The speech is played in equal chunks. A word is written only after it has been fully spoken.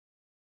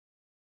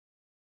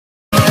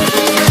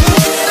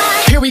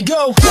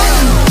go.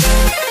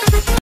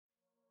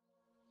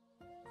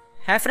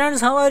 Hi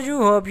friends, how are you?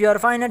 Hope you are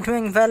fine and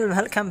doing well.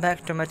 Welcome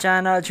back to my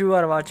channel. You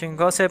are watching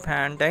Gossip,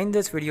 and in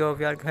this video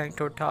we are going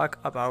to talk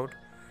about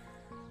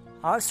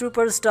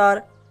Heartstopper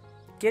star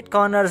Kit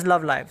Connor's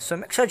love life. So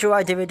make sure to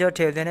watch the video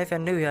till then. If you're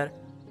new here,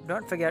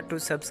 don't forget to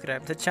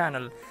subscribe the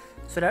channel.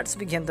 So let's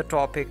begin the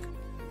topic.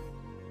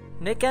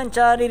 Nick and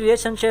Charlie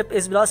relationship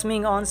is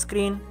blossoming on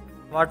screen.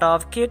 What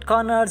of Kit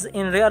Connor's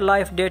in real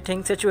life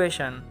dating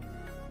situation?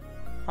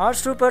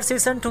 Heartstopper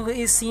season 2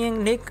 is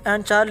seeing Nick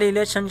and Charlie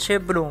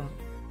relationship bloom.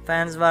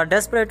 Fans were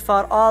desperate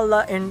for all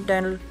the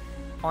intel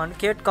on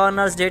Kit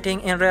Connor's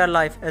dating in real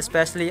life,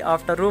 especially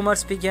after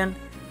rumors began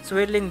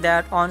swirling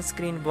that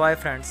on-screen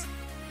boyfriends,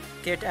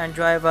 Kit and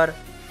Joy, were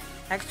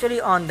actually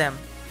on them.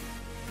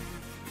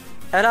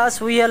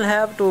 Alas, we'll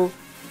have to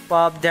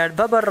pop that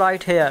bubble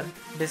right here.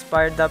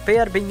 Despite the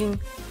pair bringing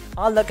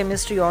all the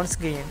chemistry on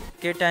screen,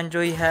 Kit and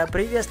Joy have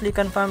previously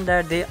confirmed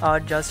that they are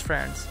just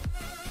friends.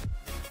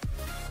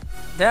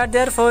 That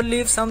therefore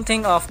leaves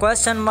something of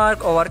question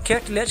mark over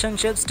Kit's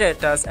relationship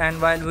status,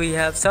 and while we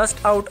have sussed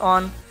out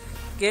on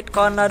Kit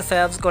Connor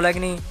Fab's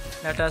Coligny,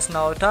 let us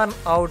now turn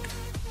out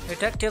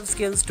detective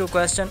skills to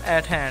question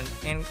at hand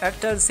in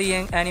actors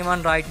seeing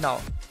anyone right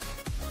now.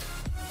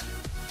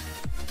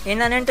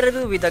 In an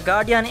interview with The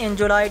Guardian in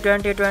July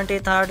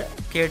 2023,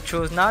 Kit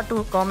chose not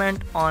to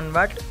comment on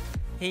what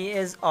he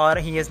is or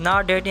he is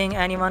not dating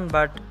anyone,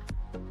 but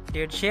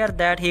did share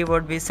that he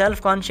would be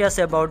self-conscious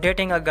about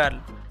dating a girl.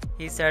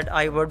 He said,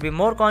 "I would be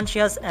more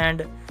conscious and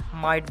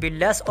might be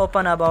less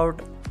open about,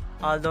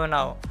 although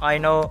now I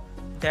know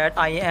that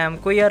I am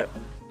queer,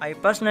 I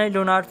personally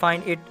do not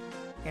find it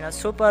in a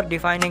super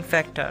defining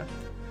factor.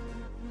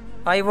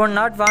 I would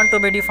not want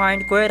to be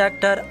defined queer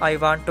actor. I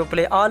want to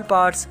play all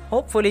parts.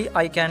 Hopefully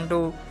I can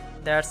do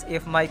that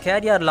if my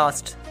career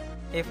lasts,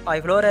 if I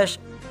flourish.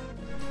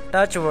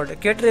 Touch wood."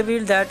 Kit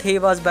revealed that he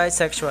was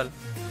bisexual.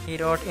 He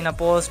wrote in a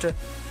post,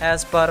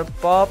 "As per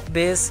Pop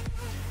Base,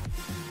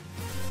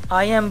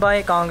 I am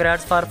bi.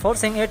 Congrats for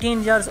forcing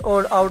 18 years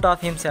old out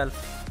of himself.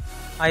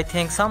 I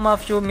think some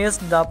of you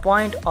missed the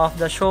point of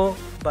the show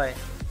by."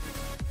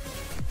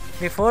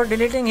 Before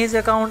deleting his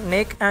account,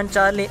 Nick and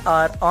Charlie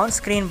are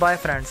on-screen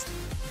boyfriends.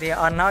 They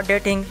are not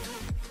dating.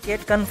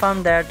 Kit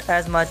confirmed that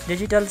as much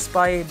digital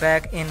spy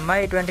back in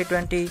May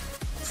 2020,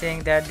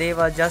 saying that they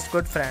were just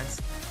good friends.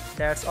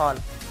 That's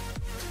all.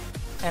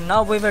 And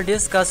now we will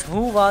discuss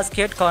who was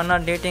Kit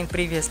Connor dating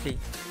previously.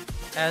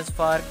 As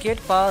for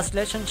Kit's past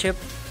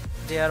relationship,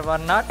 there were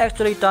not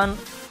actually ton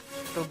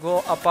to go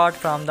apart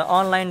from the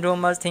online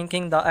rumors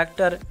thinking the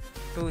actor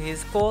to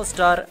his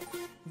co-star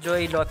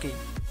Joey Locke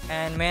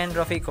and main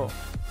Rafiko.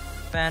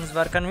 Fans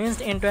were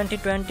convinced in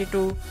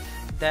 2022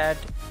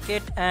 that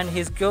Kit and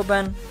his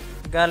Cuban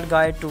Girl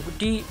Guide to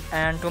Tea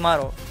and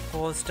Tomorrow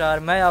co-star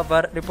Maya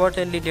were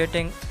reportedly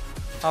dating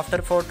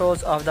after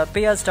photos of the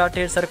pair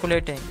started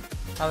circulating.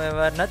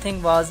 However,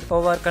 nothing was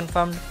over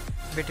confirmed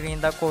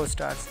between the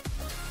co-stars.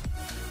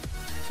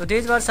 So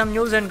these were some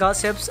news and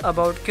gossips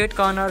about Kit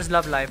Connor's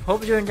love life.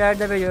 Hope you enjoyed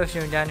the video. If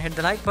you did, hit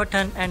the like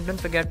button and don't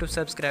forget to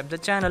subscribe the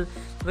channel.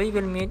 We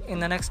will meet in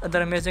the next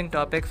other amazing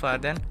topic. For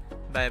then,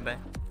 bye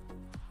bye.